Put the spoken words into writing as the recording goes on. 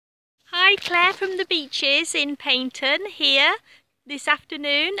Hi, Claire from the beaches in Paignton here this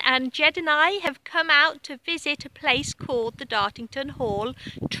afternoon, and Jed and I have come out to visit a place called the Dartington Hall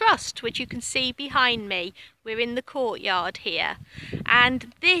Trust, which you can see behind me. We're in the courtyard here,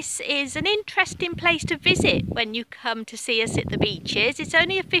 and this is an interesting place to visit when you come to see us at the beaches. It's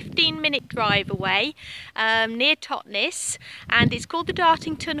only a 15-minute drive away, near Totnes, and it's called the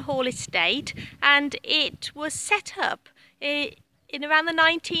Dartington Hall Estate, and it was set up in around the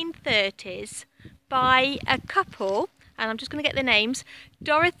 1930s by a couple, and I'm just going to get the names,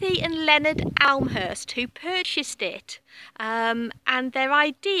 Dorothy and Leonard Elmhurst, who purchased it, and their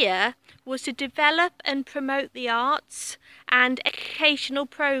idea was to develop and promote the arts and educational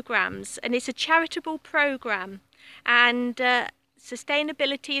programs, and it's a charitable program, and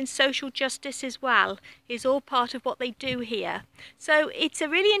sustainability and social justice as well is all part of what they do here. So it's a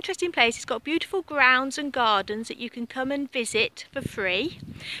really interesting place. It's got beautiful grounds and gardens that you can come and visit for free,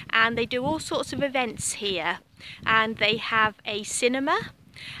 and they do all sorts of events here, and they have a cinema,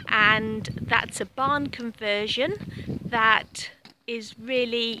 and that's a barn conversion that is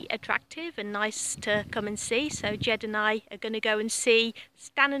really attractive and nice to come and see. So Jed and I are going to go and see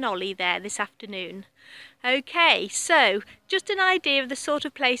Stan and Ollie there this afternoon. Okay, so just an idea of the sort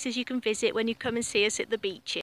of places you can visit when you come and see us at the beaches.